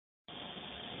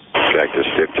Cactus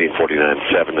 1549,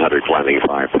 700, climbing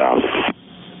 5,000.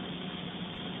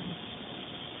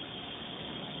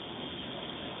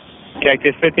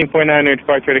 Cactus 15.9, no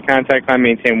departure to contact, climb,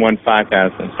 maintain 15,000.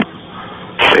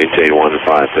 Maintain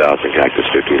 15,000, Cactus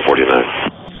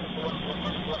 1549.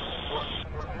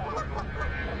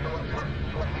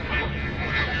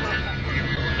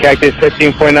 Cactus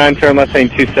 15.9, turn left lane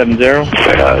 270. This is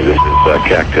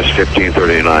Cactus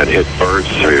 1539, hit birds,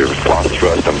 lost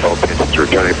thrust on both engines,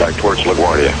 returning back towards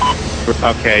LaGuardia.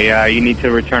 Okay, you need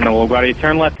to return to LaGuardia.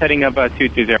 Turn left heading up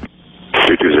 220.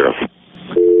 220.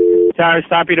 Tower,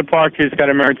 stop your departures, got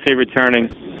emergency returning.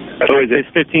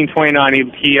 It's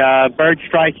 1529. He bird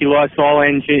strike, he lost all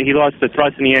engine, he lost the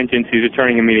thrust in the engines, he's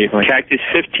returning immediately. Cactus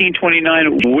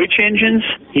 1529, which engines?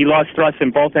 He lost thrust in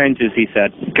both engines, he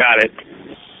said. Got it.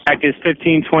 Cactus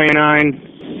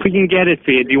 1529. If we can get it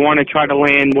for you, do you want to try to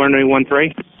land runway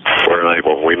 13? We're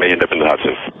unable. We may end up in the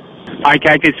Hudson. All right,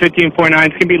 Cactus 15.9.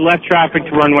 It's going to be left traffic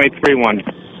to runway 31.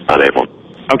 Unable.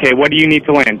 Okay, what do you need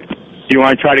to land? Do you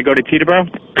want to try to go to Teterboro?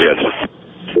 Yes.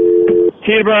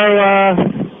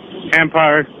 Teterboro,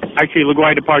 Empire. Actually,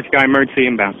 LaGuardia departure guy, emergency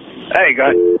inbound. Hey,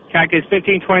 guy. Cactus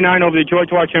 1529 over the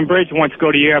George Washington Bridge. Wants to go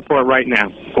to the airport right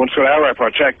now. Wants to go to our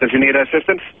airport. Check. Does he need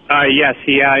assistance? Yes.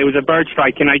 It was a bird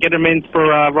strike. Can I get him in for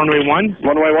runway 1?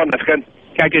 Runway 1, that's good.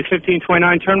 Cactus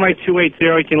 1529, turn right 280.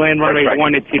 You can land runway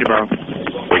 1 at Teterboro.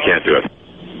 We can't do it.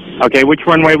 Okay, which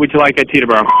runway would you like at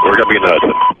Teterboro? We're going to be in the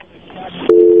Hudson.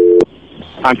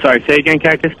 I'm sorry, say again,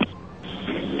 Cactus?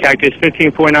 Cactus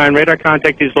 15.9, radar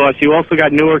contact is lost. You also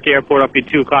got Newark Airport up at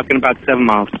 2 o'clock in about 7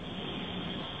 miles.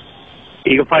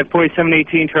 Eagle 5,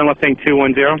 4718, turn left heading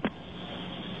 210.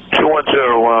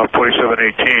 210,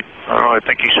 4718. I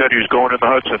think he said he was going in the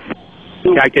Hudson.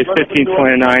 Cactus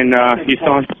 1529, you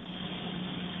still on?